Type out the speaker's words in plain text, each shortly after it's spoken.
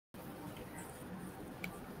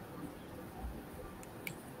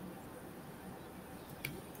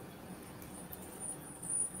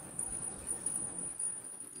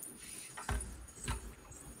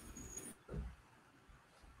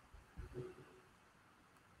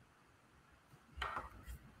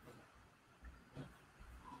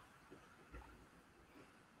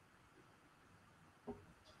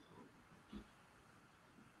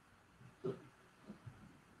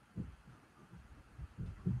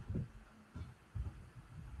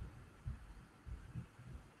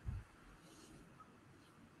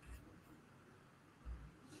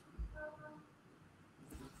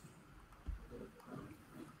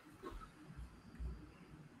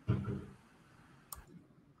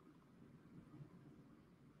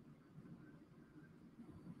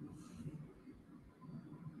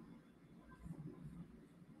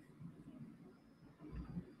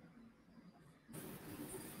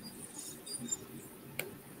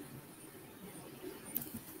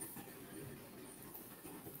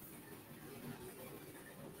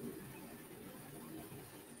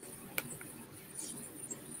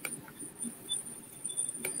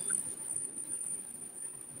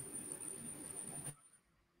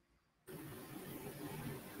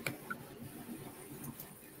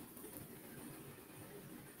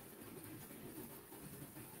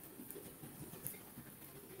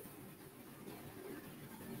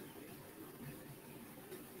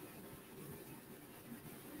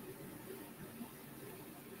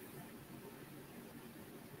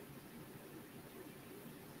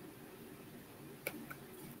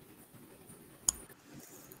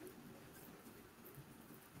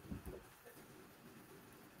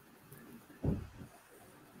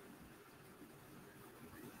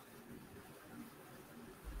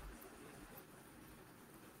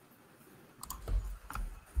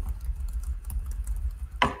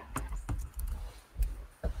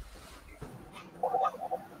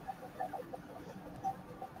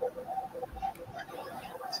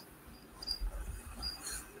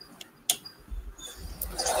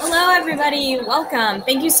everybody. Welcome.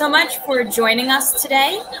 Thank you so much for joining us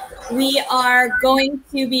today. We are going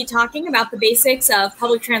to be talking about the basics of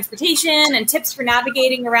public transportation and tips for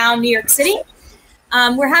navigating around New York City.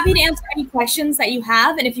 We're happy to answer any questions that you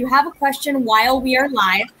have. And if you have a question while we are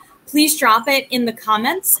live, please drop it in the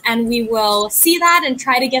comments and we will see that and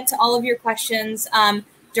try to get to all of your questions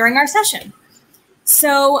during our session.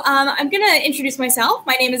 So I'm going to introduce myself.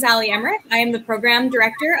 My name is Allie Emmerich. I am the Program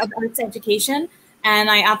Director of Arts Education,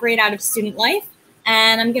 and I operate out of Student Life.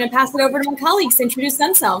 And I'm going to pass it over to my colleagues to introduce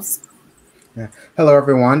themselves. Yeah. Hello,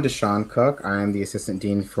 everyone. Deshaun Cook. I am the Assistant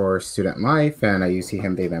Dean for Student Life, and I use he,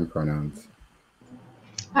 him, they, them pronouns.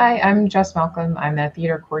 Hi, I'm Jess Malcolm. I'm a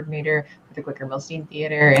theater coordinator for the Glicker-Milstein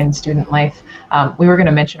Theater and Student Life. We were going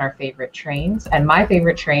to mention our favorite trains, and my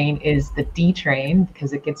favorite train is the D train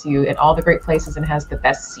because it gets you in all the great places and has the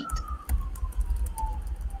best seat.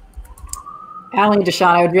 Allie and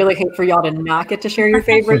Deshaun, I would really hate for y'all to not get to share your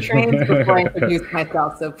favorite trains before I introduce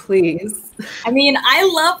myself, so please. I mean, I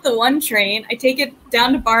love the one train. I take it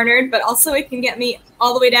down to Barnard, but also it can get me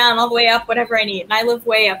all the way down, all the way up, whatever I need. And I live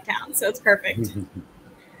way uptown, so it's perfect.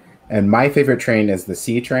 And my favorite train is the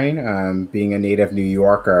C train. Being a native New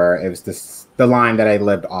Yorker, it was the line that I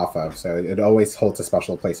lived off of, so it always holds a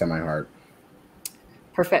special place in my heart.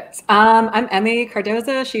 Perfect. I'm Emmy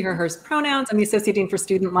Cardoza, she, her, hers pronouns. I'm the Associate Dean for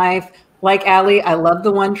Student Life. Like Allie, I love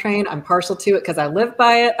the one train. I'm partial to it because I live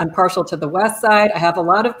by it. I'm partial to the West Side. I have a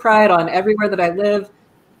lot of pride on everywhere that I live.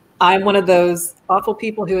 I'm one of those awful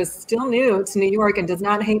people who is still new to New York and does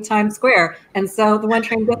not hate Times Square. And so the one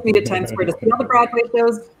train gets me to Times Square to see all the Broadway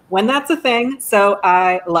shows when that's a thing. So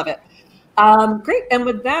I love it. Great. And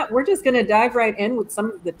with that, we're just going to dive right in with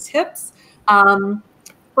some of the tips.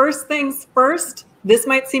 First things first. This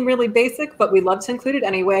might seem really basic, but we love to include it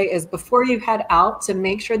anyway, is before you head out to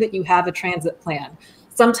make sure that you have a transit plan.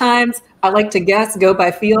 Sometimes I like to guess, go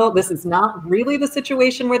by feel. This is not really the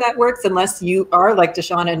situation where that works unless you are like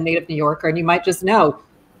Deshaun, a native New Yorker, and you might just know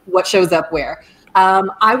what shows up where.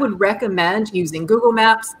 I would recommend using Google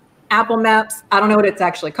Maps, Apple Maps. I don't know what it's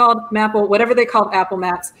actually called, Mapple, whatever they call Apple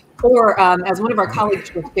Maps, or as one of our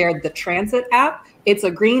colleagues just shared, the Transit app. It's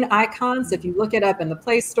a green icon, so if you look it up in the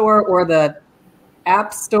Play Store or the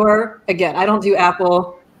App Store. Again, I don't do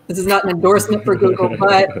Apple. This is not an endorsement for Google,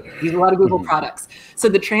 but I use a lot of Google products. So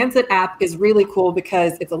the Transit app is really cool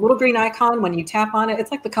because it's a little green icon. When you tap on it,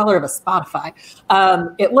 it's like the color of a Spotify.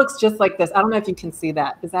 It looks just like this. I don't know if you can see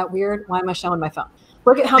that. Is that weird? Why am I showing my phone?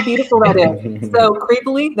 Look at how beautiful that is. So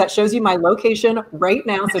creepily, that shows you my location right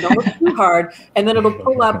now, so don't look too hard. And then it'll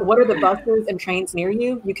pull up what are the buses and trains near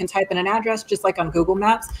you. You can type in an address just like on Google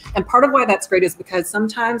Maps. And part of why that's great is because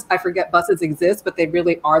sometimes I forget buses exist, but they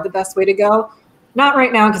really are the best way to go. Not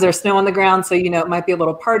right now because there's snow on the ground, so it might be a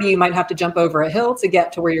little party. You might have to jump over a hill to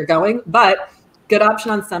get to where you're going, but good option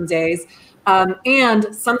on some days.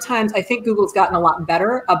 And sometimes I think Google's gotten a lot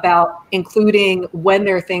better about including when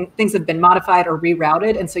things have been modified or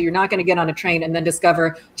rerouted. And so you're not going to get on a train and then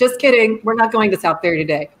discover, just kidding, we're not going to South Ferry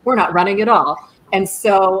today. We're not running at all. And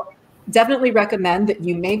so definitely recommend that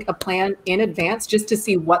you make a plan in advance just to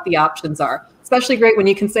see what the options are. Especially great when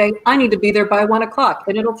you can say, I need to be there by 1 o'clock.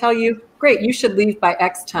 And it'll tell you, great, you should leave by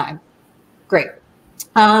X time. Great.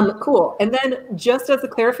 Cool. And then just as a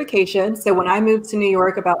clarification, so when I moved to New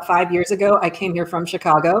York about 5 years ago, I came here from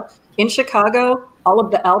Chicago. In Chicago, all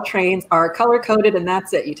of the L trains are color coded and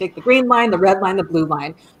that's it. You take the green line, the red line, the blue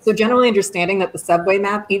line. So generally understanding that the subway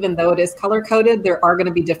map, even though it is color coded, there are going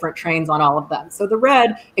to be different trains on all of them. So the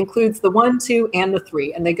red includes the 1, 2, and the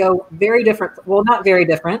 3, and they go very different. Well, not very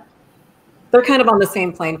different. They're kind of on the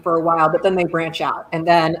same plane for a while, but then they branch out. And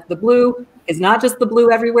then the blue is not just the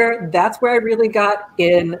blue everywhere. That's where I really got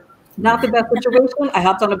in not the best situation. I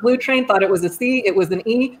hopped on a blue train, thought it was a C, it was an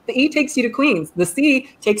E. The E takes you to Queens. The C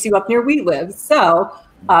takes you up near we live. So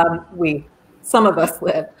some of us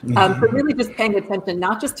live. So really just paying attention,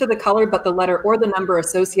 not just to the color, but the letter or the number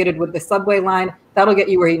associated with the subway line. That'll get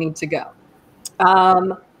you where you need to go.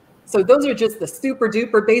 So those are just the super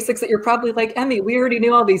duper basics that you're probably like, Emmy, we already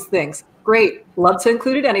knew all these things. Great, love to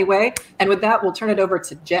include it anyway. And with that, we'll turn it over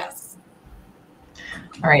to Jess.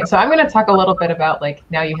 All right, so I'm going to talk a little bit about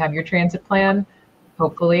now you have your transit plan,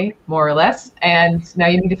 hopefully, more or less, and now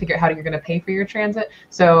you need to figure out how you're going to pay for your transit.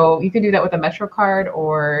 So you can do that with a Metro card,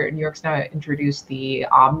 or New York's now introduced the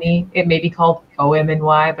Omni. It may be called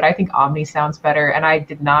OMNY, but I think Omni sounds better, and I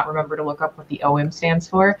did not remember to look up what the OM stands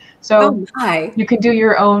for. So you can do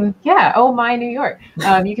your own, oh my New York.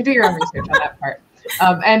 You can do your own research on that part.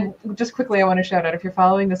 And just quickly, I want to shout out, if you're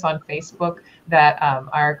following this on Facebook, that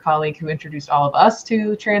our colleague who introduced all of us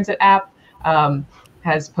to Transit app,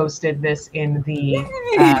 has posted this in the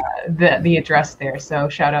address there. So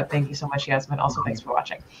shout out, thank you so much, Yasmin. Also, thanks for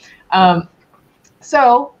watching.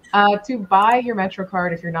 To buy your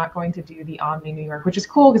MetroCard, if you're not going to do the Omni New York, which is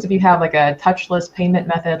cool because if you have like a touchless payment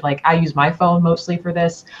method, like I use my phone mostly for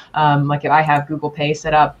this, like if I have Google Pay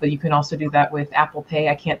set up, but you can also do that with Apple Pay.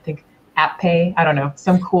 I can't think, App Pay, I don't know,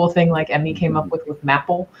 some cool thing like Emmy came up with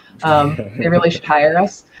Mapple. They really should hire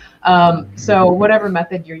us. So whatever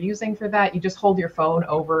method you're using for that, you just hold your phone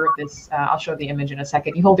over this, I'll show the image in a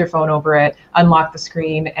second. You hold your phone over it, unlock the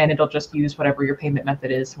screen, and it'll just use whatever your payment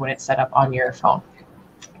method is when it's set up on your phone.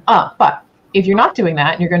 But if you're not doing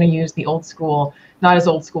that, and you're going to use the old school, not as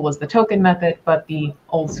old school as the token method, but the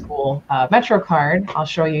old school MetroCard, I'll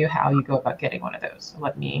show you how you go about getting one of those. So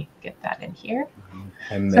let me get that in here.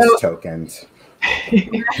 I miss tokens.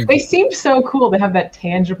 They seem so cool to have that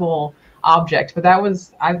tangible object, but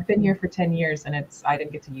I've been here for 10 years and I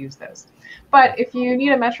didn't get to use those. But if you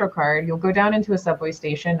need a MetroCard, you'll go down into a subway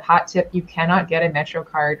station. Hot tip, you cannot get a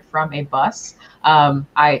MetroCard from a bus.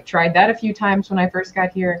 I tried that a few times when I first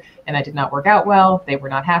got here and that did not work out well. They were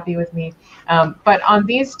not happy with me. But on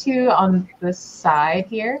these two on this side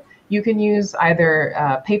here, you can use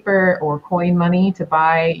either paper or coin money to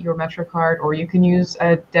buy your MetroCard, or you can use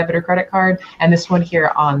a debit or credit card. And this one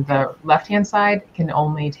here on the left-hand side can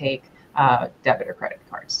only take debit or credit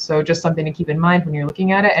cards. So just something to keep in mind when you're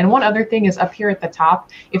looking at it. And one other thing is up here at the top,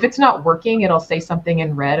 if it's not working, it'll say something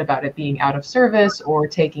in red about it being out of service or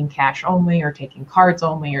taking cash only or taking cards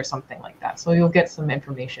only or something like that. So you'll get some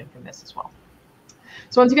information from this as well.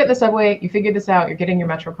 So once you get the subway, you figure this out, you're getting your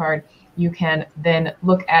MetroCard, you can then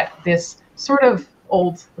look at this sort of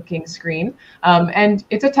old looking screen. And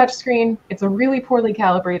it's a touch screen. It's a really poorly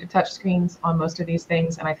calibrated touch screens on most of these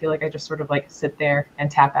things. And I feel like I just sort of like sit there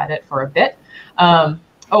and tap at it for a bit.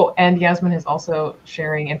 Oh, and Yasmin is also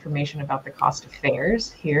sharing information about the cost of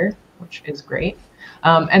fares here, which is great.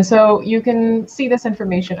 And so you can see this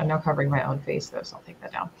information. I'm now covering my own face though, so I'll take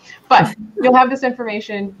that down. But you'll have this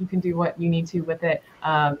information. You can do what you need to with it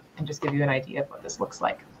and just give you an idea of what this looks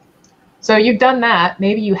like. So you've done that.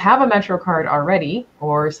 Maybe you have a MetroCard already,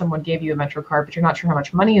 or someone gave you a MetroCard, but you're not sure how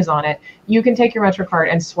much money is on it. You can take your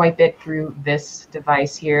MetroCard and swipe it through this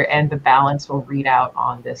device here, and the balance will read out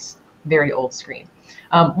on this very old screen.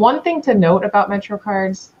 One thing to note about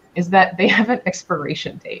MetroCards is that they have an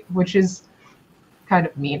expiration date, which is kind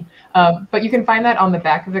of mean. But you can find that on the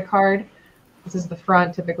back of the card. This is the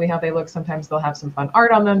front, typically how they look. Sometimes they'll have some fun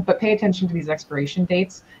art on them, but pay attention to these expiration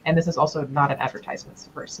dates. And this is also not an advertisement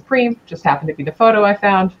for Supreme, just happened to be the photo I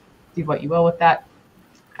found. Do what you will with that.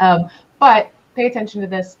 But pay attention to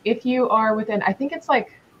this. If you are within, I think it's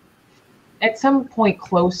like at some point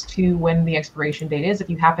close to when the expiration date is,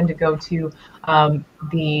 if you happen to go to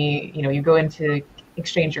you go into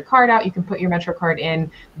exchange your card out, you can put your MetroCard in,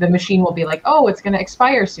 the machine will be like, oh, it's going to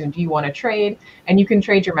expire soon. Do you want to trade? And you can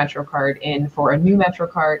trade your MetroCard in for a new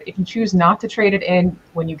MetroCard. If you choose not to trade it in,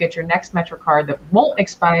 when you get your next MetroCard that won't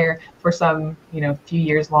expire for some few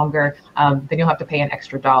years longer, then you'll have to pay an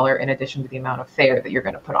extra $1 in addition to the amount of fare that you're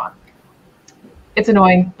going to put on. It's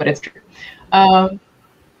annoying, but it's true.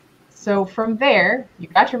 So from there, you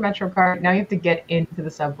got your MetroCard. Now you have to get into the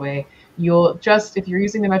subway. You'll just, if you're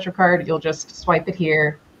using the MetroCard, you'll just swipe it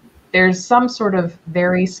here. There's some sort of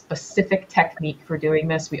very specific technique for doing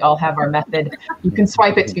this. We all have our method. You can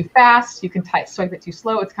swipe it too fast. You can swipe it too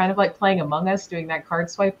slow. It's kind of like playing Among Us, doing that card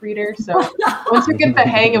swipe reader. So once you get the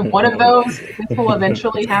hang of one of those, this will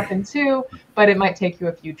eventually happen too, but it might take you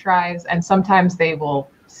a few tries. And sometimes they will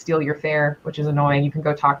steal your fare, which is annoying. You can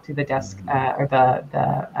go talk to the desk or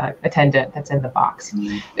the attendant that's in the box.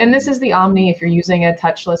 And this is the Omni. If you're using a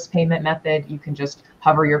touchless payment method, you can just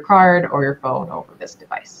hover your card or your phone over this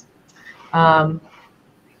device. I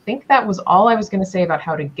think that was all I was going to say about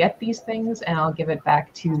how to get these things, and I'll give it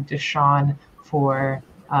back to Deshawn for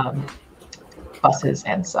buses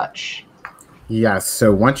and such. Yes.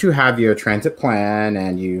 So once you have your transit plan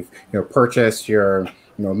and you've purchased your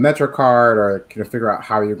MetroCard, or figure out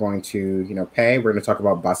how you're going to pay, we're going to talk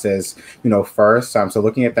about buses first. So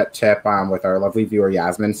looking at that tip with our lovely viewer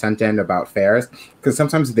Yasmin sent in about fares, because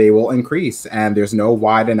sometimes they will increase and there's no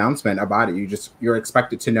wide announcement about it. You're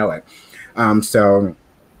expected to know it. So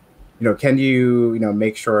can you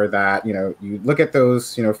make sure that you look at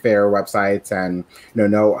those fare websites and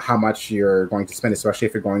know how much you're going to spend, especially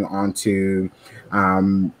if you're going on to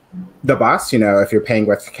the bus, if you're paying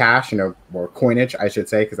with cash, or coinage, I should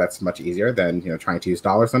say, because that's much easier than, trying to use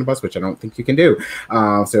dollars on the bus, which I don't think you can do.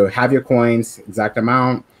 So have your coins, exact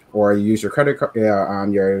amount, or use your credit card,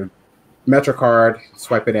 your MetroCard,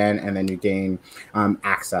 swipe it in, and then you gain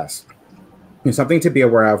access. Something to be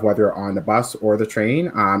aware of, whether on the bus or the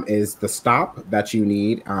train, is the stop that you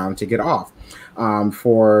need to get off.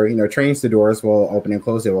 For trains, the doors will open and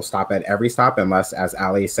close. They will stop at every stop unless, as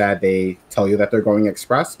Ali said, they tell you that they're going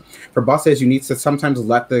express. For buses, you need to sometimes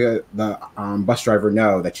let the bus driver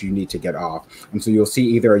know that you need to get off. And so you'll see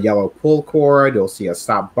either a yellow pull cord, you'll see a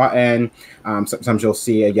stop button. Sometimes you'll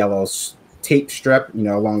see a yellow tape strip,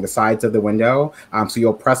 along the sides of the window. So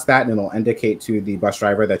you'll press that and it'll indicate to the bus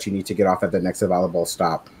driver that you need to get off at the next available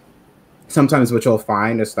stop. Sometimes what you'll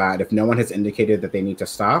find is that if no one has indicated that they need to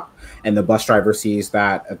stop and the bus driver sees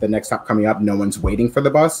that at the next stop coming up, no one's waiting for the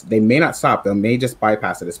bus, they may not stop. They may just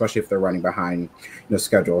bypass it, especially if they're running behind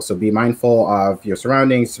schedule. So be mindful of your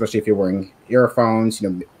surroundings, especially if you're wearing earphones.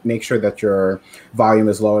 Make sure that your volume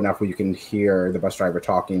is low enough where you can hear the bus driver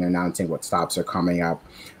talking, announcing what stops are coming up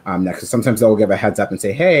next. Sometimes they'll give a heads up and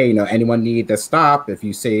say, hey, anyone need this stop? If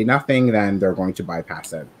you say nothing, then they're going to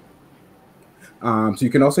bypass it. So you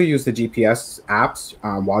can also use the GPS apps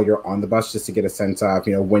while you're on the bus, just to get a sense of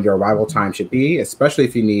when your arrival time should be, especially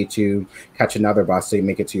if you need to catch another bus so you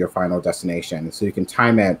make it to your final destination. So you can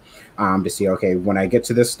time it to see, okay, when I get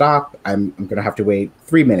to this stop, I'm going to have to wait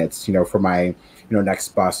 3 minutes, for my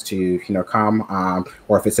next bus to come.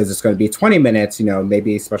 Or if it says it's going to be 20 minutes,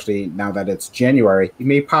 maybe especially now that it's January, you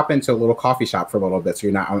may pop into a little coffee shop for a little bit so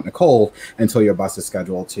you're not out in the cold until your bus is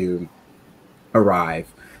scheduled to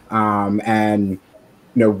arrive. And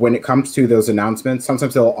when it comes to those announcements,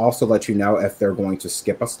 sometimes they'll also let you know if they're going to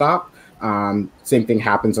skip a stop. Same thing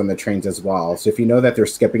happens on the trains as well. So if you know that they're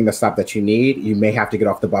skipping the stop that you need, you may have to get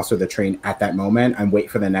off the bus or the train at that moment and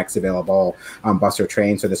wait for the next available bus or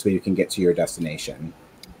train. So this way you can get to your destination.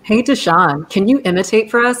 Hey, Deshawn, can you imitate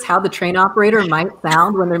for us how the train operator might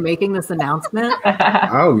sound when they're making this announcement?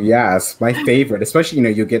 Oh, yes. My favorite,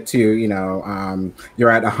 especially, you get to, you're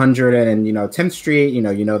at 110th Street, you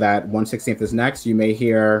know that 116th is next. You may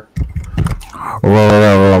hear.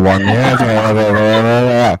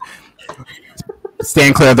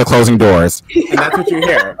 Stand clear of the closing doors. And that's what you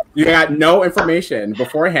hear. You got no information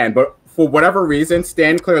beforehand, but for whatever reason,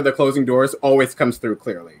 stand clear of the closing doors always comes through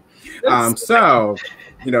clearly. So,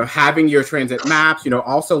 having your transit maps,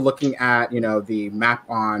 also looking at, the map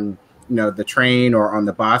on, the train or on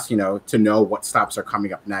the bus, to know what stops are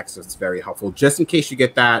coming up next. It's very helpful just in case you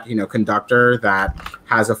get that, conductor that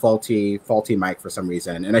has a faulty mic for some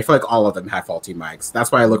reason. And I feel like all of them have faulty mics.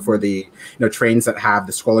 That's why I look for the, trains that have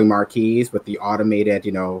the scrolling marquees with the automated,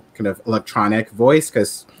 kind of electronic voice,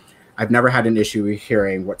 because I've never had an issue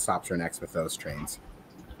hearing what stops are next with those trains.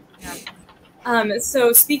 Yeah.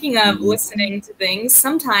 So speaking of listening to things,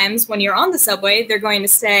 sometimes when you're on the subway, they're going to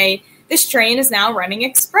say, this train is now running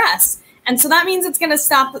express. And so that means it's going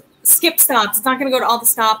to skip stops. It's not going to go to all the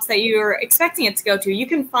stops that you're expecting it to go to. You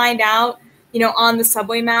can find out, on the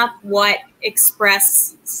subway map what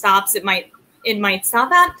express stops it might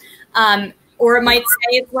stop at. Or it might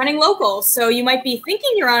say it's running local. So you might be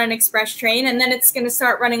thinking you're on an express train and then it's going to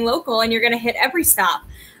start running local and you're going to hit every stop.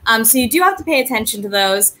 So you do have to pay attention to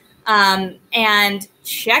those. And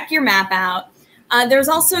check your map out. There's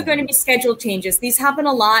also going to be schedule changes. These happen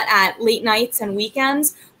a lot at late nights and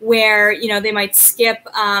weekends where, they might skip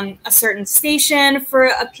a certain station for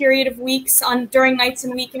a period of weeks during nights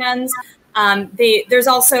and weekends. There's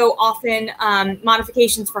also often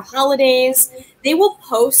modifications for holidays. They will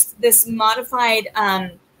post this modified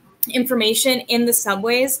information in the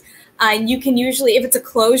subways. You can usually, if it's a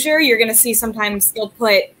closure, you're going to see sometimes they'll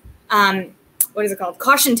put what is it called?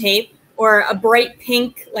 Caution tape or a bright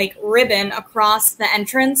pink ribbon across the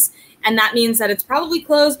entrance. And that means that it's probably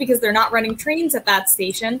closed because they're not running trains at that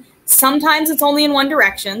station. Sometimes it's only in one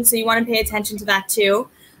direction. So you want to pay attention to that too.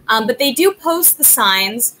 But they do post the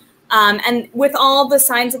signs. And with all the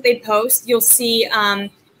signs that they post, you'll see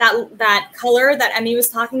that color that Emmy was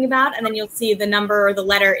talking about. And then you'll see the number or the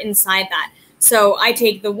letter inside that. So I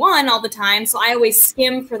take the 1 all the time. So I always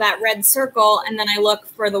skim for that red circle. And then I look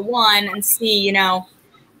for the 1 and see,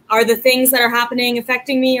 are the things that are happening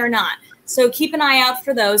affecting me or not? So keep an eye out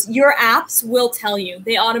for those. Your apps will tell you.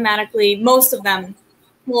 They automatically, most of them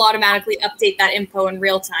will automatically update that info in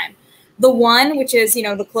real time. The 1, which is,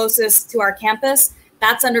 the closest to our campus,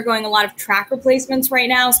 that's undergoing a lot of track replacements right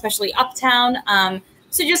now, especially uptown.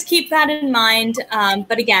 So just keep that in mind.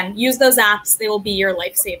 But again, use those apps. They will be your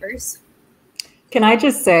lifesavers. Can I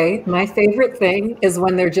just say, my favorite thing is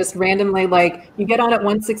when they're just randomly you get on at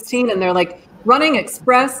 116 and they're running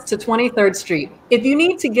express to 23rd Street. If you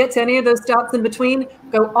need to get to any of those stops in between,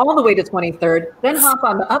 go all the way to 23rd, then hop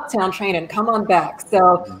on the Uptown train and come on back.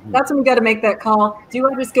 So that's when you got to make that call. Do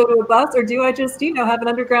I just go to a bus or do I just, have an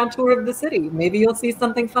underground tour of the city? Maybe you'll see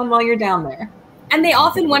something fun while you're down there. And they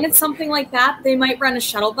often, when it's something like that, they might run a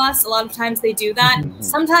shuttle bus. A lot of times they do that.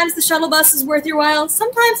 Sometimes the shuttle bus is worth your while.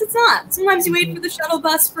 Sometimes it's not. Sometimes you wait for the shuttle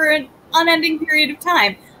bus for an unending period of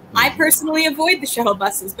time. I personally avoid the shuttle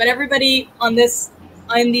buses, but everybody on these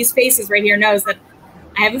spaces right here knows that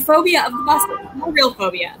I have a phobia of the buses. Not a real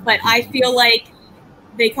phobia, but I feel like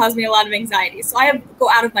they cause me a lot of anxiety. So I go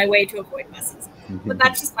out of my way to avoid buses. But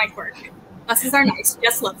that's just my quirk. Buses are nice.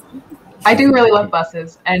 Just love them. I do really love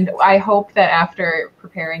buses, and I hope that after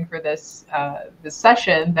preparing for this this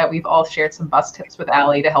session that we've all shared some bus tips with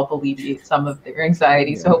Allie to help alleviate some of their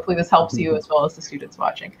anxiety. So hopefully this helps you as well as the students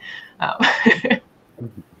watching.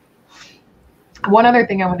 One other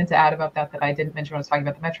thing I wanted to add about that I didn't mention when I was talking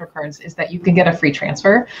about the Metro cards is that you can get a free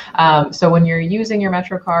transfer. So when you're using your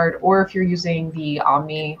Metro card, or if you're using the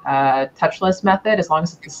Omni touchless method, as long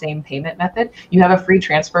as it's the same payment method, you have a free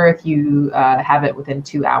transfer if you have it within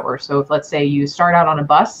 2 hours. So if, let's say, you start out on a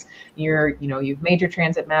bus, you've made your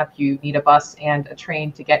transit map, you need a bus and a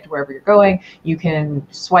train to get to wherever you're going, you can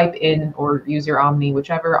swipe in or use your Omni,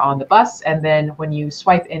 whichever, on the bus, and then when you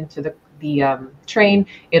swipe into the train,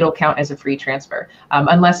 it'll count as a free transfer,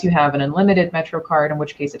 unless you have an unlimited Metro card, in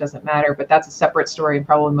which case it doesn't matter, but that's a separate story, and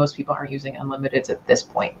probably most people aren't using unlimiteds at this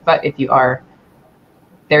point. But if you are,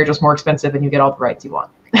 they're just more expensive and you get all the rights you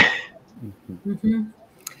want.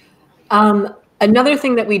 Another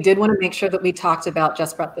thing that we did want to make sure that we talked about,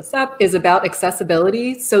 just brought this up, is about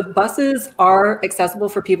accessibility. So buses are accessible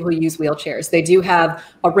for people who use wheelchairs. They do have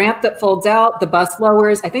a ramp that folds out, the bus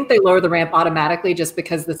lowers. I think they lower the ramp automatically just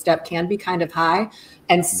because the step can be kind of high.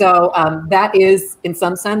 And so that is, in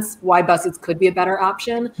some sense, why buses could be a better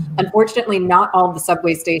option. Unfortunately, not all of the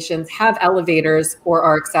subway stations have elevators or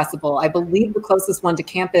are accessible. I believe the closest one to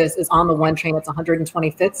campus is on the one train. It's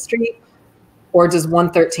 125th Street. Or does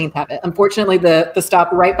 113th have it? Unfortunately, the stop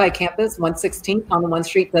right by campus, 116th on the 1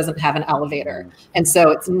 street, doesn't have an elevator. And so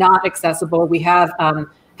it's not accessible. We have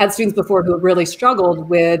had students before who have really struggled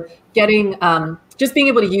with getting, just being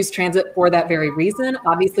able to use transit for that very reason.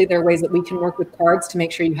 Obviously, there are ways that we can work with cards to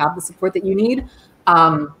make sure you have the support that you need.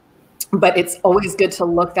 But it's always good to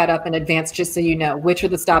look that up in advance, just so you know which are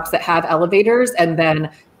the stops that have elevators. And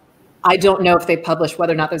then I don't know if they publish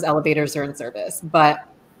whether or not those elevators are in service, but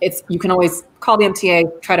you can always call the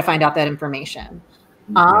MTA, try to find out that information.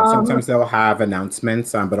 Sometimes they'll have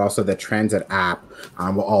announcements, but also the transit app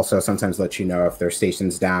will also sometimes let you know if there's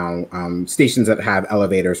stations down, stations that have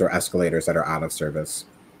elevators or escalators that are out of service.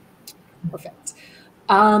 Perfect.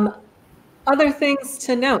 Other things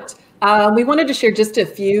to note. We wanted to share just a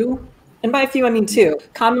few, and by a few I mean 2,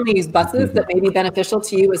 commonly used buses that may be beneficial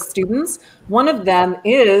to you as students. One of them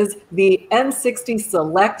is the M60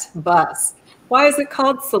 Select bus. Why is it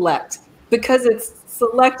called Select? Because it's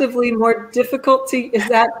selectively more difficult to,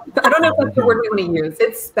 I don't know if that's the word we want to use.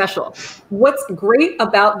 It's special. What's great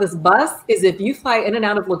about this bus is if you fly in and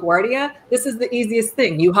out of LaGuardia, this is the easiest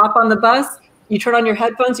thing. You hop on the bus, you turn on your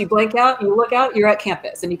headphones, you blank out, you look out, you're at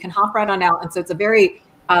campus, and you can hop right on out. And so it's a very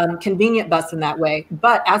convenient bus in that way.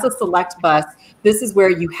 But as a Select bus, this is where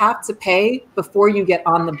you have to pay before you get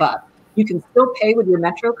on the bus. You can still pay with your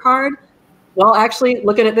Metro card. Well, actually,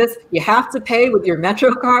 looking at this, you have to pay with your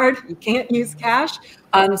Metro card. You can't use cash.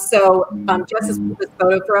 Jess has put this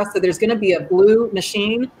photo for us. So there's going to be a blue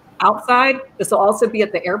machine outside. This will also be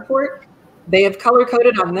at the airport. They have color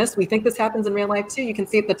coded on this. We think this happens in real life too. You can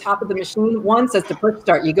see at the top of the machine, one says to push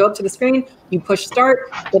start. You go up to the screen, you push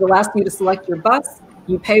start. It'll ask you to select your bus.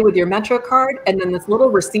 You pay with your Metro card, and then this little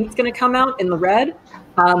receipt's going to come out in the red.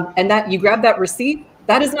 And that you grab that receipt.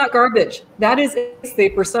 That is not garbage. That is, they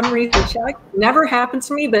for some reason check. Never happened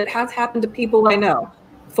to me, but it has happened to people I know.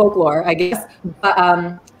 Folklore, I guess.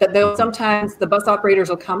 That they'll sometimes, the bus operators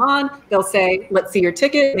will come on, they'll say, let's see your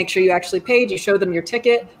ticket, make sure you actually paid, you show them your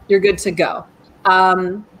ticket, you're good to go.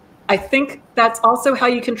 I think that's also how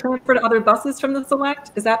you can transfer to other buses from the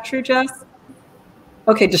Select. Is that true, Jess?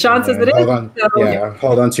 Okay, Deshaun says it is. Hold on. So,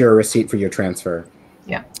 hold on to your receipt for your transfer.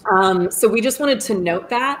 Yeah. So we just wanted to note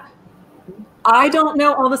that. I don't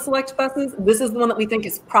know all the Select buses. This is the one that we think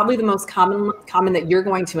is probably the most common that you're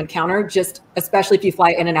going to encounter, just especially if you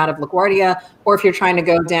fly in and out of LaGuardia, or if you're trying to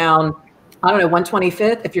go down, I don't know,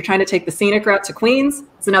 125th. If you're trying to take the scenic route to Queens,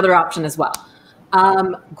 it's another option as well.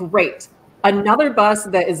 Great. Another bus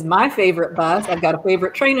that is my favorite bus, I've got a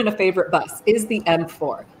favorite train and a favorite bus, is the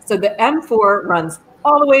M4. So the M4 runs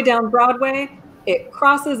all the way down Broadway. It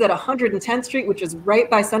crosses at 110th Street, which is right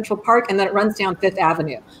by Central Park, and then it runs down 5th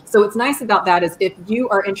Avenue. So what's nice about that is if you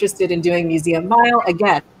are interested in doing Museum Mile,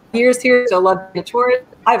 again, years here, so love being a tourist.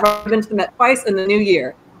 I've already been to the Met twice in the new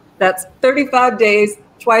year. That's 35 days,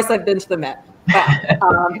 twice I've been to the Met.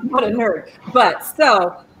 Wow, what a nerd. But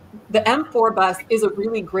so the M4 bus is a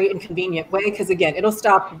really great and convenient way because, again, it'll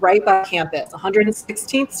stop right by campus,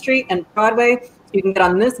 116th Street and Broadway. You can get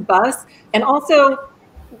on this bus. And also,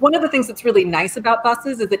 one of the things that's really nice about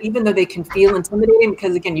buses is that even though they can feel intimidating,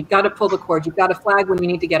 because, again, you've got to pull the cord, you've got to flag when you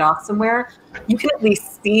need to get off somewhere, you can at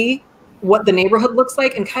least see what the neighborhood looks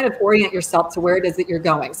like and kind of orient yourself to where it is that you're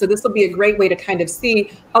going. So this will be a great way to kind of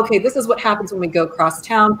see, okay, this is what happens when we go across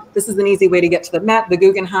town. This is an easy way to get to the Met, the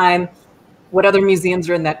Guggenheim, what other museums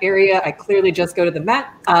are in that area. I clearly just go to the Met.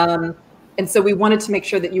 And so we wanted to make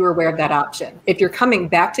sure that you were aware of that option. If you're coming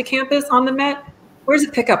back to campus on the Met, where's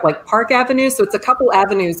it pick up? Like Park Avenue? So it's a couple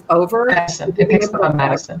avenues over. Madison. It picks up on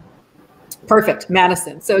Madison. Perfect,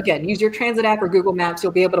 Madison. So again, use your transit app or Google Maps.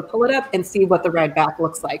 You'll be able to pull it up and see what the ride back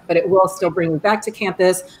looks like, but it will still bring you back to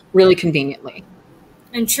campus really conveniently.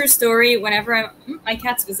 And true story, whenever my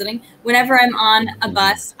cat's visiting, whenever I'm on a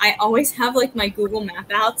bus, I always have like my Google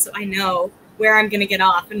map out so I know where I'm going to get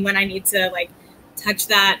off and when I need to like touch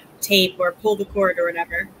that tape or pull the cord or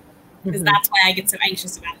whatever, because that's why I get so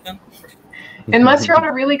anxious about them. Unless you're on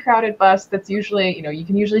a really crowded bus, that's usually, you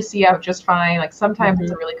can usually see out just fine. Like sometimes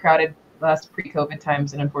it's a really crowded bus pre-COVID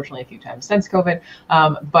times and unfortunately a few times since COVID.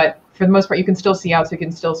 But for the most part, you can still see out, so you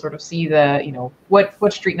can still sort of see the,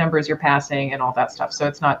 what street numbers you're passing and all that stuff. So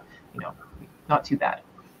it's not, not too bad.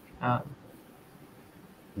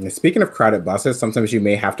 Speaking of crowded buses, sometimes you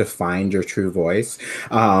may have to find your true voice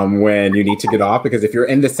when you need to get off, because if you're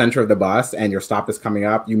in the center of the bus and your stop is coming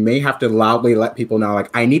up, you may have to loudly let people know,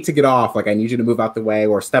 like, I need to get off, like I need you to move out the way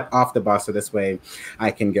or step off the bus so this way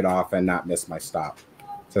I can get off and not miss my stop.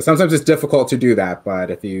 So sometimes it's difficult to do that, but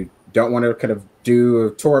if you don't want to kind of do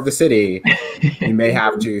a tour of the city, you may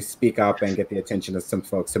have to speak up and get the attention of some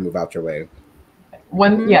folks to move out your way.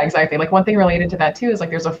 Yeah, exactly. Like one thing related to that too is like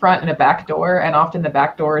there's a front and a back door, and often the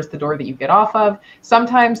back door is the door that you get off of.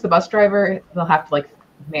 Sometimes the bus driver, they'll have to like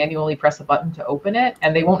manually press a button to open it,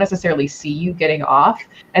 and they won't necessarily see you getting off.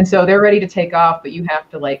 And so they're ready to take off, but you have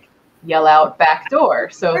to like yell out back door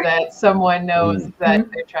so that someone knows that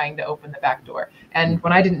they're trying to open the back door. And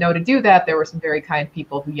when I didn't know to do that, there were some very kind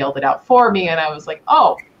people who yelled it out for me, and I was like,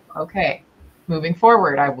 oh, okay, moving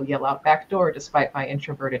forward, I will yell out back door despite my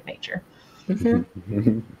introverted nature.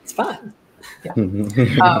 It's fun. Yeah.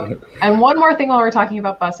 And one more thing while we're talking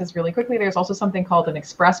about buses really quickly, there's also something called an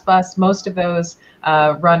express bus. Most of those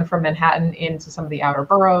run from Manhattan into some of the outer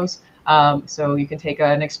boroughs. So you can take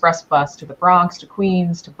an express bus to the Bronx, to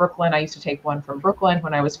Queens, to Brooklyn. I used to take one from Brooklyn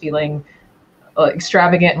when I was feeling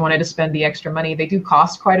extravagant and wanted to spend the extra money. They do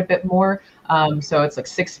cost quite a bit more. So it's like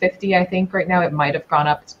 $6.50, I think, right now. It might have gone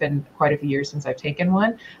up. It's been quite a few years since I've taken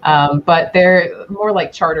one. But they're more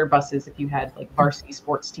like charter buses if you had like varsity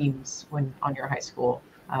sports teams when on your high school.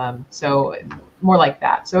 So more like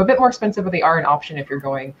that. So a bit more expensive, but they are an option if you're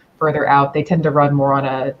going further out. They tend to run more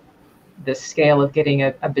on the scale of getting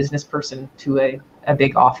a business person to a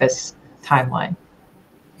big office timeline.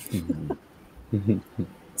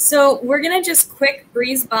 So we're going to just quick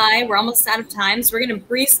breeze by. We're almost out of time. So we're going to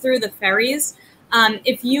breeze through the ferries.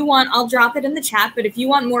 If you want, I'll drop it in the chat, but if you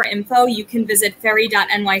want more info, you can visit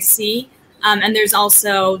ferry.nyc. And there's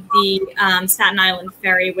also the Staten Island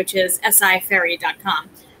ferry, which is siferry.com.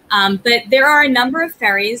 But there are a number of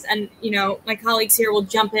ferries, and my colleagues here will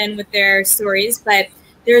jump in with their stories, but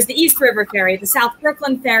there's the East River Ferry, the South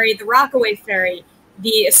Brooklyn Ferry, the Rockaway Ferry,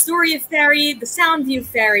 the Astoria Ferry, the Soundview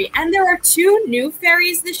Ferry, and there are two new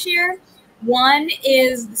ferries this year. One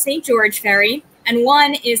is the St. George Ferry, and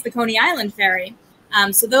one is the Coney Island Ferry.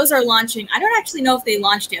 So those are launching. I don't actually know if they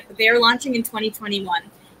launched yet, but they are launching in 2021.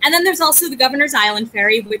 And then there's also the Governor's Island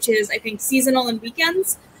Ferry, which is, I think, seasonal and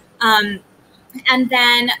weekends. And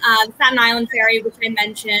then the Staten Island Ferry, which I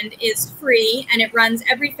mentioned, is free, and it runs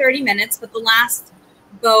every 30 minutes, but the last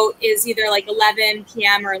boat is either like 11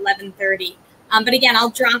 p.m. or 11:30. But again, I'll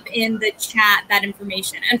drop in the chat that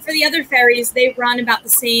information. And for the other ferries, they run about the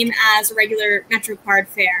same as a regular MetroCard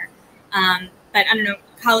fare. But I don't know,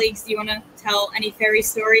 colleagues, do you want to tell any ferry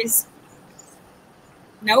stories?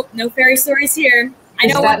 Nope, no ferry stories here. I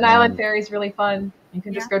know Staten Island Ferry is really fun. You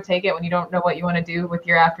can just go take it when you don't know what you want to do with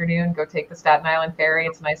your afternoon. Go take the Staten Island Ferry.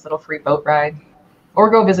 It's a nice little free boat ride. Or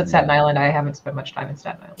go visit Staten Island. I haven't spent much time in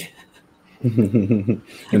Staten Island.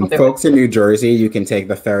 And folks in New Jersey, you can take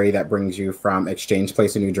the ferry that brings you from Exchange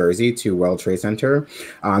Place in New Jersey to World Trade Center.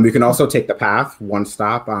 You can also take the path, one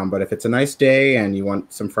stop, but if it's a nice day and you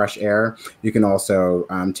want some fresh air, you can also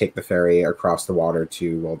take the ferry across the water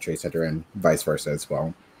to World Trade Center and vice versa as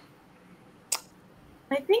well.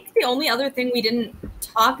 I think the only other thing we didn't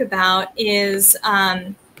talk about is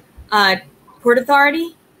Port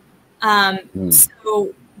Authority.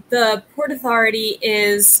 So the Port Authority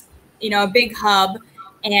is a big hub,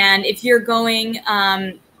 And if you're going,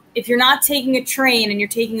 if you're not taking a train and you're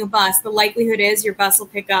taking a bus, the likelihood is your bus will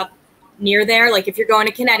pick up near there. Like if you're going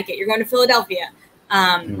to Connecticut, you're going to Philadelphia.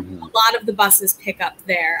 A lot of the buses pick up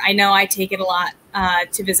there. I know I take it a lot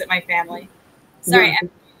to visit my family. Sorry.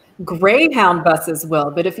 Greyhound buses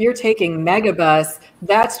will, but if you're taking Megabus,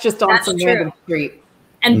 that's just on some random street.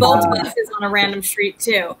 And Bolt bus is on a random street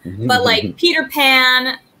too. But like Peter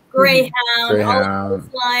Pan, Greyhound, all of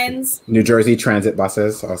those lines. New Jersey transit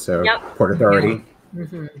buses, also Port Authority.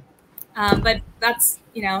 But that's,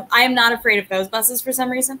 you know, I am not afraid of those buses for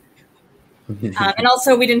some reason. And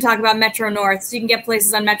also, we didn't talk about Metro North, so you can get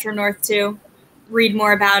places on Metro North too. Read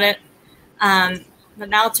more about it. But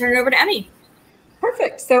now I'll turn it over to Emmy.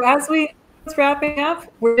 Perfect. So as we wrapping up,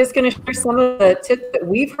 we're just going to share some of the tips that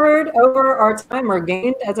we've heard over our time or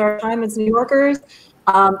gained as our time as New Yorkers.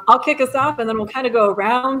 I'll kick us off, and then we'll kind of go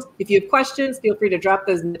around. If you have questions, feel free to drop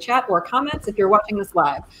those in the chat or comments if you're watching this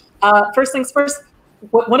live. First things first.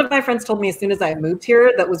 One of my friends told me as soon as I moved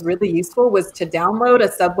here that was really useful was to download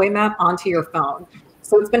a subway map onto your phone.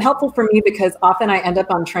 So it's been helpful for me because often I end up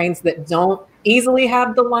on trains that don't easily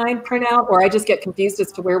have the line printout, or I just get confused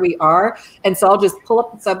as to where we are. And so I'll just pull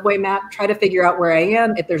up the subway map, try to figure out where I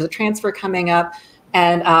am, if there's a transfer coming up,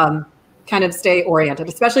 and kind of stay oriented.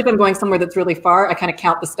 Especially if I'm going somewhere that's really far, I kind of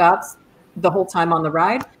count the stops the whole time on the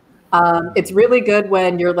ride. It's really good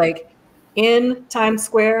when you're like in Times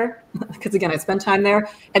Square, because again, I spend time there,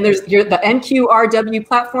 and there's the NQRW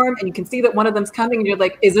platform, and you can see that one of them's coming, and you're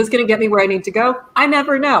like, is this going to get me where I need to go? I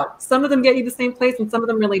never know. Some of them get you the same place, and some of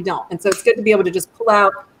them really don't. And so it's good to be able to just pull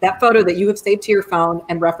out that photo that you have saved to your phone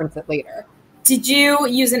and reference it later. Did you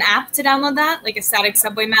use an app to download that, like a static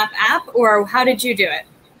subway map app, or how did you do it?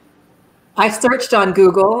 I searched on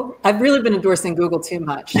Google. I've really been endorsing Google too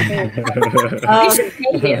much. I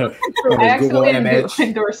actually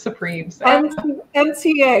endorse Supreme. So.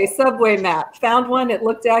 MTA subway map. Found one. It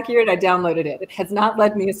looked accurate. I downloaded it. It has not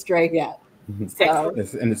led me astray yet. So.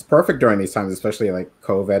 And it's perfect during these times, especially like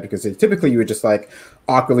COVID, because typically you would just like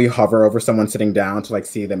awkwardly hover over someone sitting down to like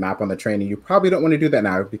see the map on the train. And you probably don't want to do that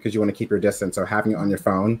now because you want to keep your distance. So having it on your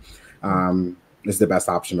phone is the best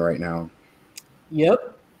option right now.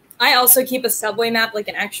 Yep. I also keep a subway map, like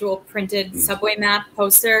an actual printed subway map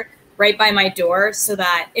poster right by my door so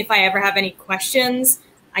that if I ever have any questions,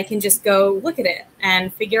 I can just go look at it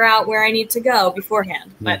and figure out where I need to go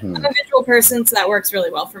beforehand. But I'm a visual person, so that works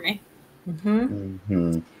really well for me.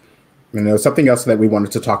 You know, something else that we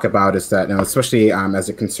wanted to talk about is that, you know, especially as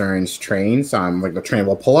it concerns trains, like the train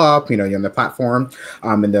will pull up, you know, you're on the platform,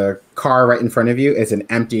 and the car right in front of you is an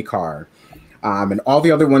empty car. And all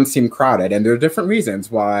the other ones seem crowded, and there are different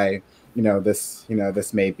reasons why,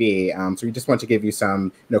 this may be. So we just want to give you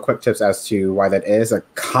some, quick tips as to why that is. A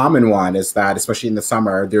common one is that, especially in the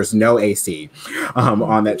summer, there's no AC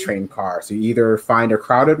on that train car. So you either find a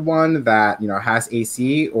crowded one that, has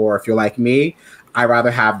AC, or if you're like me, I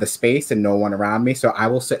rather have the space and no one around me. So I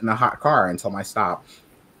will sit in a hot car until my stop.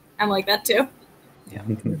 I'm like that too. Yeah.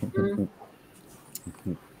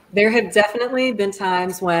 There have definitely been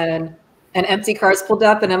times when an empty car's pulled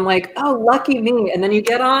up and I'm like, oh, lucky me. And then you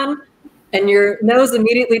get on and your nose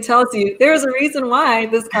immediately tells you there's a reason why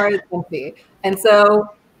this car is empty. And so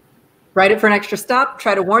write it for an extra stop,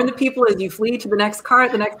 try to warn the people as you flee to the next car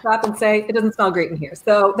at the next stop and say, it doesn't smell great in here.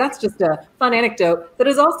 So that's just a fun anecdote that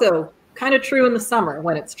is also kind of true in the summer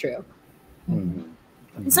when it's true. And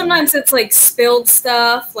sometimes it's like spilled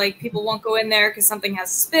stuff, like people won't go in there because something has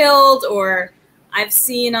spilled, or I've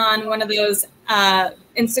seen on one of those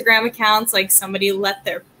Instagram accounts, like somebody let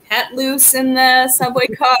their pet loose in the subway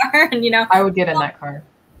car, and I would get in that car.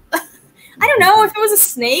 I don't know if it was a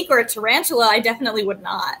snake or a tarantula. I definitely would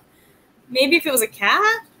not. Maybe if it was a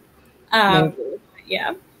cat.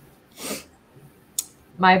 Yeah.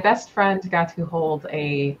 My best friend got to hold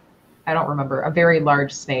I don't remember, a very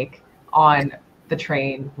large snake on the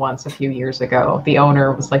train once a few years ago. The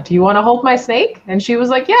owner was like, do you want to hold my snake? And she was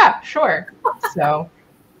like, yeah, sure. So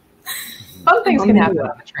fun things can happen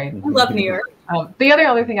on the train. I love New York. The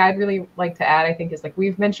other thing I'd really like to add, I think, is like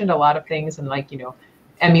we've mentioned a lot of things, and like,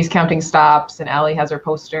 Emmy's counting stops, and Allie has her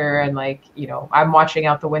poster, and like, I'm watching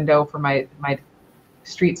out the window for my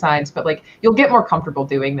street signs, but like you'll get more comfortable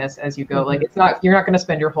doing this as you go. Like you're not going to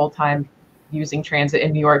spend your whole time using transit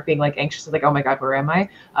in New York, being like anxious, like, oh my God, where am I?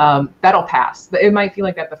 That'll pass. It might feel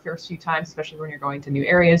like that the first few times, especially when you're going to new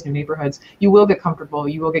areas, new neighborhoods. You will get comfortable.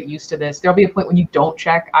 You will get used to this. There'll be a point when you don't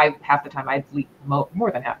check. Half the time, I leave,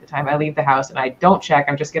 more than half the time, I leave the house and I don't check.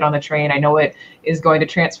 I just get on the train. I know it is going to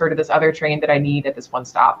transfer to this other train that I need at this one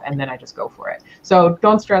stop, and then I just go for it. So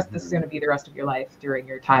don't stress. This is going to be the rest of your life during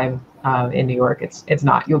your time in New York. It's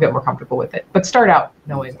not. You'll get more comfortable with it. But start out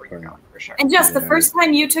knowing where you're going for sure. And Jess, the first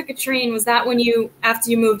time you took a train, was that after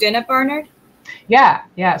you moved in at Barnard? Yeah.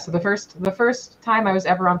 So the first time I was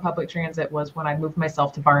ever on public transit was when I moved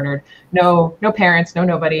myself to Barnard. No parents, no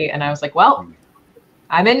nobody, and I was like, well,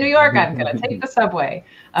 I'm in New York. I'm gonna take the subway.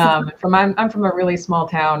 I'm from a really small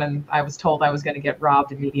town, and I was told I was gonna get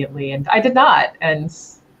robbed immediately, and I did not. And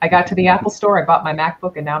I got to the Apple store, I bought my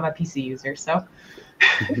MacBook, and now I'm a PC user. So.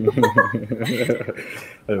 I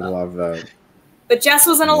love that. But Jess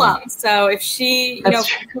was an alum, so if she,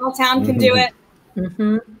 small town can do it,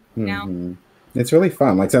 It's really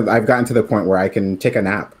fun. Like, so I've gotten to the point where I can take a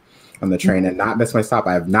nap on the train and not miss my stop.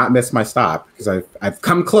 I have not missed my stop because I've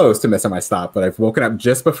come close to missing my stop, but I've woken up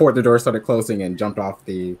just before the door started closing and jumped off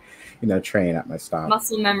the train at my stop.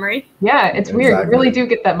 Muscle memory. Yeah, it's weird. You really do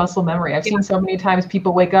get that muscle memory. I've seen so many times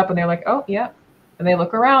people wake up and they're like, oh yeah, and they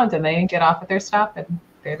look around and they get off at their stop and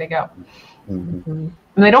there they go. And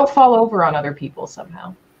they don't fall over on other people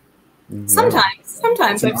somehow.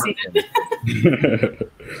 Sometimes I've seen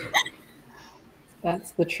it.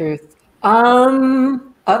 That's the truth.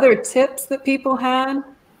 Other tips that people had?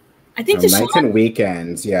 I think nights and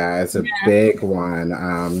weekends, it's a big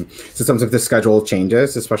one. So sometimes the schedule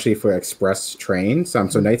changes, especially for express trains. So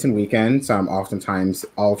nights and weekends, oftentimes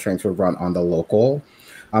all trains will run on the local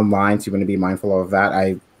line. So you want to be mindful of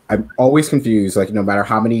that. I'm always confused, like no matter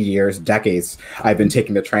how many years, decades I've been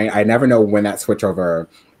taking the train, I never know when that switchover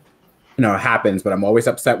happens, but I'm always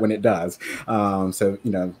upset when it does. So,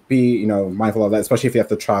 be, mindful of that, especially if you have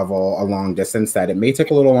to travel a long distance, that it may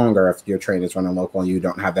take a little longer if your train is running local and you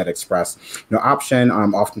don't have that express, option.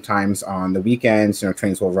 Oftentimes on the weekends,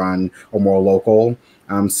 trains will run a more local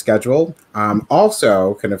schedule.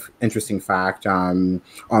 Also, kind of interesting fact, on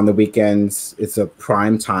the weekends, it's a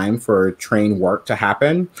prime time for train work to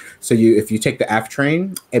happen. So if you take the F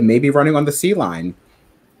train, it may be running on the C line.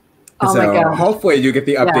 Oh so hopefully you get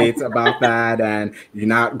the updates about that, and you're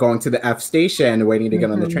not going to the F station waiting to get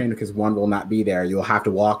on the train because one will not be there. You'll have to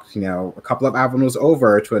walk, a couple of avenues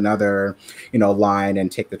over to another, line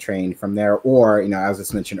and take the train from there. Or, as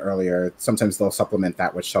was mentioned earlier, sometimes they'll supplement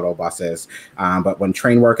that with shuttle buses. But when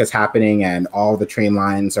train work is happening and all the train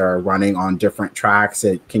lines are running on different tracks,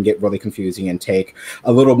 it can get really confusing and take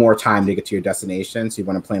a little more time to get to your destination. So you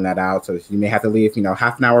want to plan that out. So you may have to leave,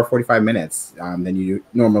 half an hour, 45 minutes than you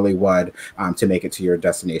normally would. To make it to your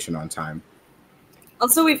destination on time.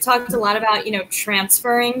 Also, we've talked a lot about,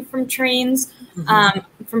 transferring from trains,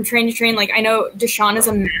 from train to train. Like, I know Deshawn is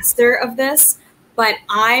a master of this, but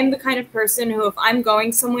I'm the kind of person who, if I'm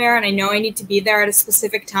going somewhere and I know I need to be there at a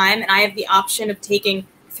specific time and I have the option of taking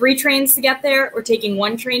 3 trains to get there or taking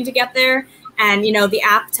 1 train to get there, and, the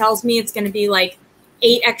app tells me it's going to be like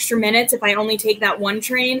 8 extra minutes if I only take that 1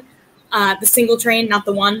 train, the single train, not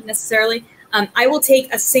the one necessarily, I will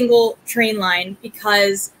take a single train line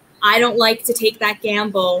because I don't like to take that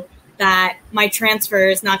gamble that my transfer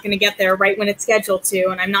is not going to get there right when it's scheduled to,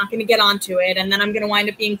 and I'm not going to get onto it, and then I'm going to wind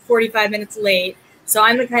up being 45 minutes late. So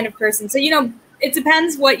I'm the kind of person. So, it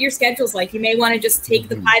depends what your schedule's like. You may want to just take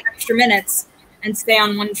the 5 extra minutes and stay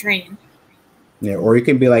on 1 train. Yeah, or you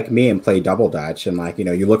can be like me and play double dutch and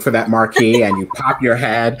you look for that marquee and you pop your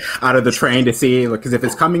head out of the train to see, because if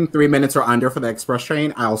it's coming 3 minutes or under for the express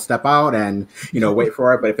train, I'll step out and, wait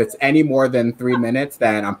for it. But if it's any more than 3 minutes,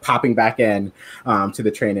 then I'm popping back in to the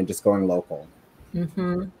train and just going local.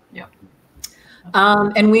 Yeah.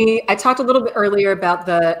 And I talked a little bit earlier about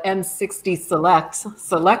the N60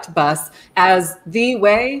 Select bus as the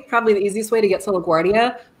way, probably the easiest way to get to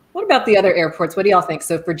LaGuardia. What about the other airports? What do y'all think?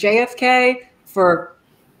 So for JFK, for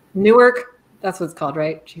Newark, that's what it's called,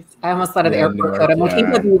 right? Jeez, I almost thought of the airport code. I'm looking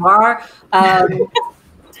at WR.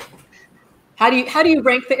 How do you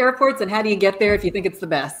rank the airports, and how do you get there if you think it's the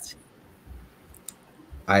best?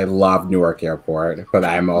 I love Newark Airport, but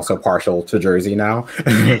I'm also partial to Jersey now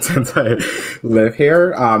since I live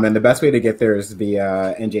here. And the best way to get there is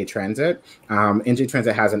via NJ Transit. NJ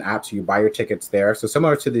Transit has an app, so you buy your tickets there. So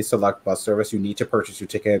similar to the Select bus service, you need to purchase your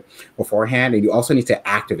ticket beforehand, and you also need to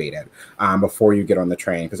activate it before you get on the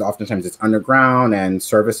train, because oftentimes it's underground and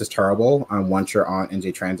service is terrible once you're on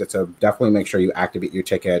NJ Transit. So definitely make sure you activate your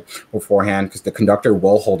ticket beforehand, because the conductor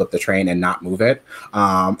will hold up the train and not move it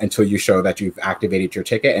until you show that you've activated your ticket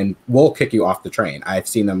ticket and will kick you off the train. I've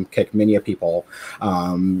seen them kick many a people,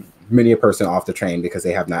 many a person off the train because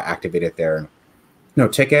they have not activated their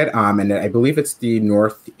ticket. And I believe it's the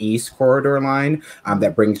Northeast Corridor line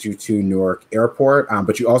that brings you to Newark Airport.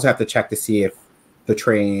 But you also have to check to see if the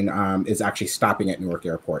train is actually stopping at Newark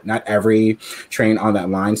Airport. Not every train on that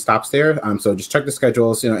line stops there. So just check the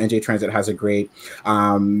schedules. NJ Transit has a great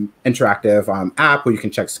interactive app where you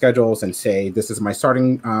can check schedules and say, this is my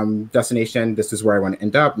starting destination. This is where I want to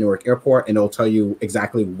end up, Newark Airport. And it'll tell you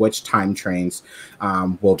exactly which time trains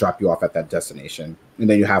will drop you off at that destination. And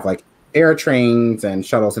then you have like air trains and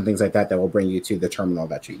shuttles and things like that will bring you to the terminal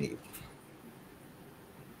that you need.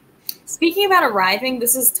 Speaking about arriving,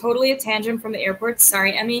 this is totally a tangent from the airport.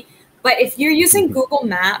 Sorry, Emmy. But if you're using Google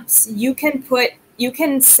Maps, you can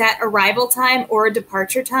set arrival time or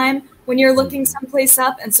departure time when you're looking someplace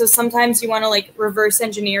up. And so sometimes you want to like reverse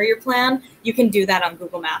engineer your plan. You can do that on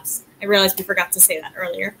Google Maps. I realized we forgot to say that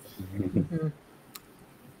earlier.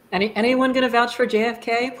 Anyone going to vouch for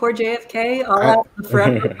JFK? Poor JFK, all out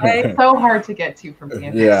forever away. So hard to get to from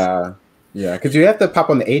campus. Yeah, because you have to pop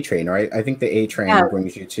on the A train, right? I think the A train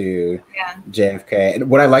brings you to JFK. And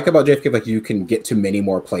what I like about JFK, like you can get to many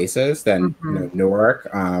more places than Newark,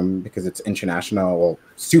 because it's international,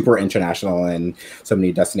 super international in so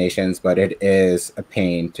many destinations. But it is a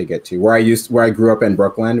pain to get to. Where I grew up in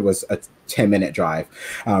Brooklyn was a 10-minute drive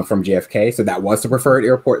from JFK, so that was the preferred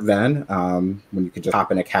airport then. When you could just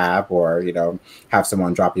hop in a cab or have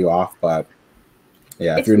someone drop you off. But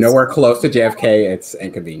yeah, if you're nowhere close to JFK, it's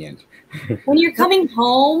inconvenient. When you're coming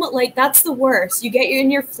home, like that's the worst. You get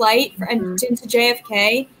in your flight into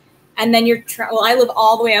JFK, and then I live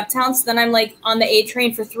all the way uptown, so then I'm like on the A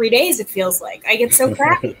train for 3 days. It feels like I get so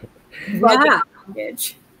crappy.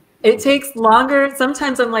 It takes longer.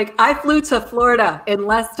 Sometimes I'm like, I flew to Florida in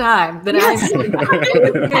less time than I did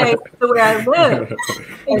to where I live.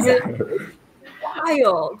 Exactly.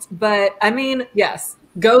 Wild, but I mean, yes.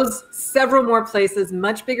 Goes several more places,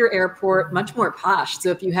 much bigger airport, much more posh. So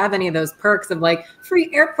if you have any of those perks of like free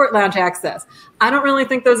airport lounge access, I don't really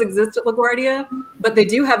think those exist at LaGuardia, but they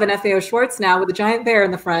do have an FAO Schwartz now with a giant bear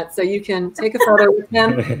in the front. So you can take a photo with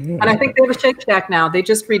him. And I think they have a Shake Shack now. They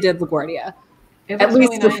just redid LaGuardia. At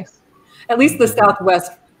least really nice. At least the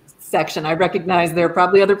Southwest section. I recognize there are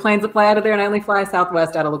probably other planes that fly out of there, and I only fly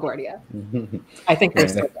Southwest out of LaGuardia. I think they're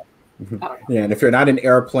so good. Yeah, and if you're not an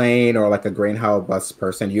airplane or like a Greyhound bus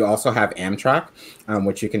person, you also have Amtrak,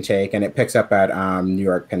 which you can take, and it picks up at New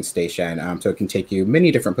York Penn Station. So it can take you many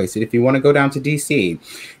different places. If you want to go down to DC,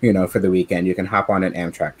 for the weekend, you can hop on an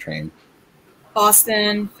Amtrak train.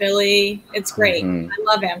 Boston, Philly, it's great. I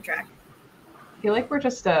love Amtrak. I feel like we're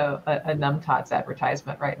just a Numtots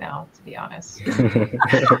advertisement right now, to be honest.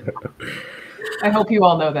 I hope you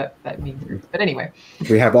all know that means group. But anyway.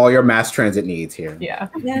 We have all your mass transit needs here. Yeah.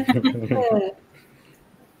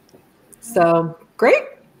 So great.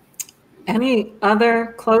 Any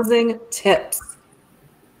other closing tips?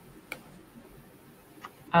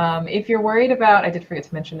 If you're worried about, I did forget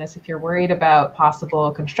to mention this, if you're worried about possible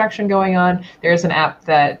construction going on, there's an app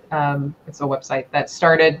that, it's a website that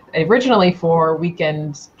started originally for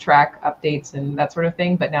weekend track updates and that sort of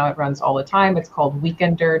thing, but now it runs all the time. It's called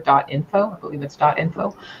weekender.info. I believe it's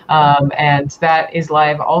 .info. And that is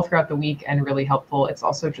live all throughout the week and really helpful. It's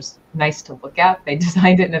also just nice to look at. They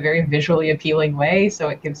designed it in a very visually appealing way, so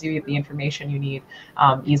it gives you the information you need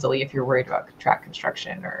easily if you're worried about track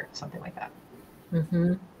construction or something like that. You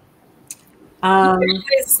can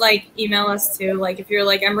always like email us too. Like if you're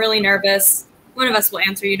like, I'm really nervous, one of us will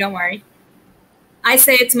answer you. Don't worry. I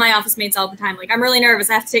say it to my office mates all the time. Like, I'm really nervous.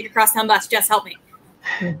 I have to take a crosstown bus. Just help me.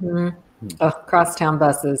 Oh, crosstown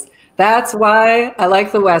buses. That's why I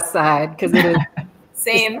like the West Side, because it is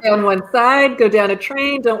same on one side. Go down a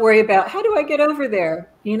train. Don't worry about how do I get over there.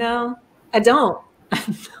 I don't.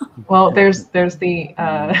 Well, there's the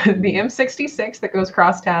M66 that goes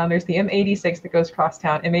crosstown. There's the M86 that goes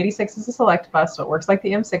crosstown. M86 is a select bus, so it works like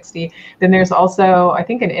the M60. Then there's also, I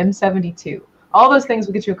think, an M72. All those things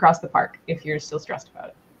will get you across the park if you're still stressed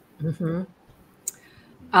about it.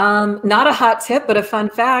 Not a hot tip, but a fun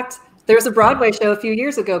fact. There was a Broadway show a few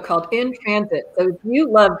years ago called In Transit. So if you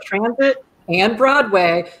love transit and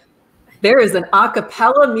Broadway, there is an a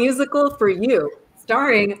cappella musical for you,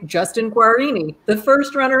 starring Justin Guarini, the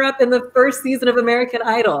first runner-up in the first season of American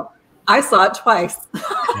Idol. I saw it twice.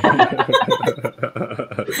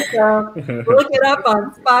 So look it up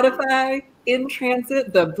on Spotify, In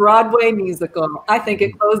Transit, the Broadway musical. I think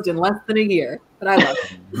it closed in less than a year, but I love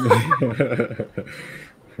it.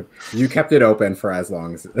 You kept it open for as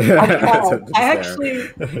long as I actually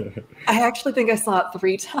think I saw it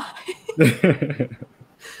 3 times.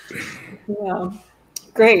 Yeah.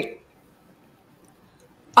 Great.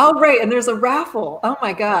 Oh, right. And there's a raffle. Oh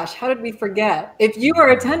my gosh. How did we forget? If you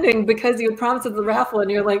are attending because you had promised the raffle and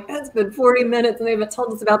you're like, it's been 40 minutes and they haven't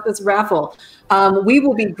told us about this raffle, we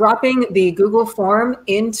will be dropping the Google form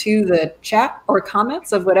into the chat or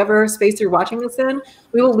comments of whatever space you're watching this in.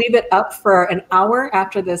 We will leave it up for an hour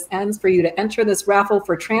after this ends for you to enter this raffle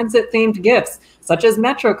for transit themed gifts, such as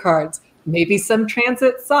Metro cards, maybe some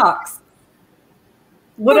transit socks,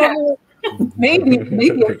 whatever. Maybe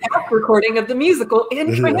a half recording of the musical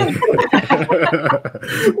in transit.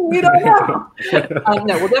 We don't know.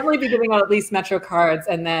 No, we'll definitely be giving out at least Metro cards,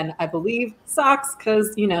 and then I believe socks,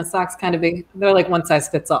 because socks kind of they're like one size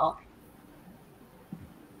fits all.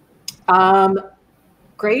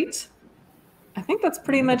 Great. I think that's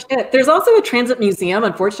pretty much it. There's also a transit museum.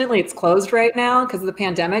 Unfortunately, it's closed right now because of the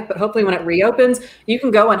pandemic, but hopefully when it reopens, you can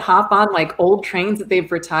go and hop on like old trains that they've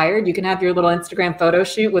retired. You can have your little Instagram photo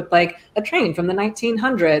shoot with like a train from the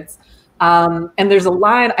 1900s. And there's a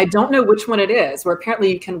line, I don't know which one it is, where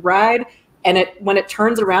apparently you can ride, and when it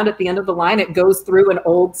turns around at the end of the line, it goes through an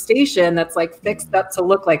old station that's like fixed up to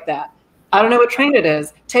look like that. I don't know what train it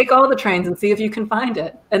is. Take all the trains and see if you can find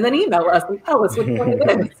it. And then email us and tell us which one it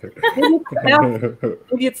is.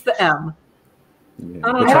 Maybe it's the M. Yeah.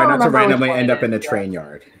 Try not to randomly end up in a train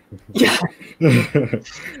yard. Yeah.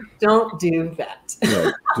 Don't do that.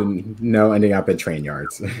 No ending up in train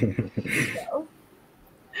yards.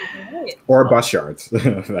 Or bus yards.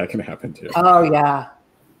 That can happen too. Oh, yeah.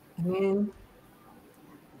 I mean...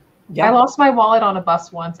 Yeah. I lost my wallet on a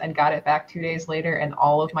bus once and got it back 2 days later, and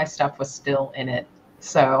all of my stuff was still in it.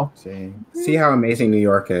 So see how amazing New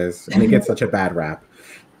York is, and it gets such a bad rap.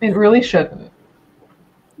 It really shouldn't.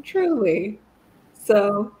 Truly.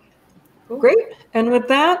 So great. And with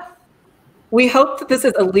that, we hope that this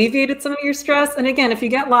has alleviated some of your stress. And again, if you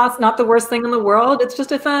get lost, not the worst thing in the world. It's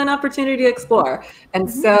just a fun opportunity to explore. And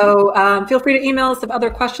so feel free to email us if other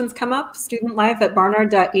questions come up,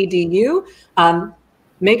 studentlife@barnard.edu.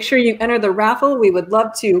 Make sure you enter the raffle. We would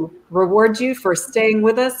love to reward you for staying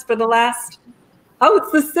with us for the last,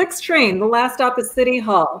 it's the 6th train. The last stop is City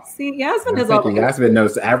Hall. See, Yasmin has all. Yasmin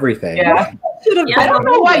knows everything. Yeah. I don't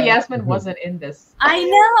know why Yasmin wasn't in this. I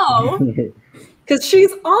know. Because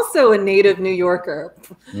she's also a native New Yorker.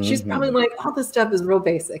 She's probably like, all this stuff is real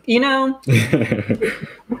basic, And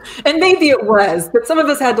maybe it was, but some of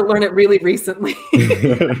us had to learn it really recently.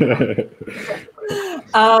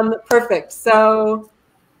 Perfect. So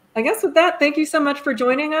I guess with that, thank you so much for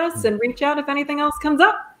joining us, and reach out if anything else comes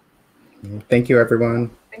up. Thank you,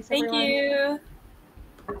 everyone. Thanks, Thank you.